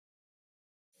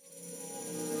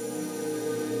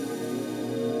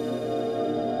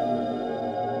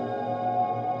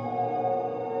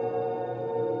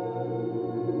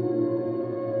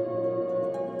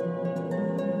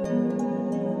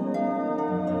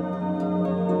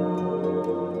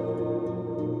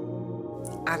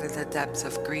of the depths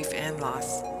of grief and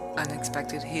loss,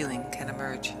 unexpected healing can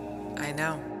emerge. I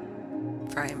know,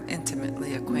 for I am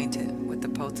intimately acquainted with the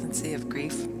potency of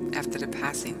grief after the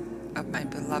passing of my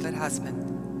beloved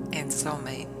husband and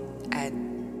soulmate, Ed.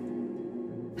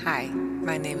 Hi,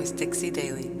 my name is Dixie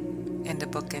Daly, and the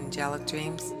book Angelic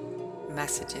Dreams,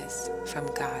 Messages from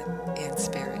God and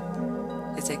Spirit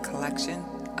is a collection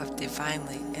of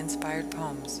divinely inspired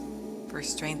poems for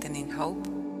strengthening hope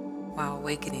while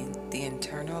awakening the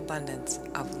internal abundance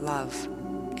of love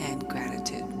and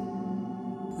gratitude.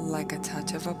 Like a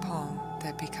touch of a poem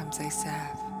that becomes a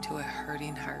salve to a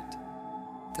hurting heart,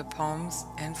 the poems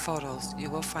and photos you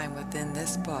will find within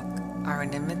this book are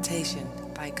an invitation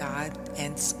by God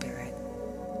and Spirit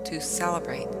to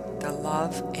celebrate the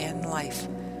love and life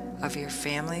of your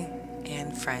family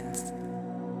and friends,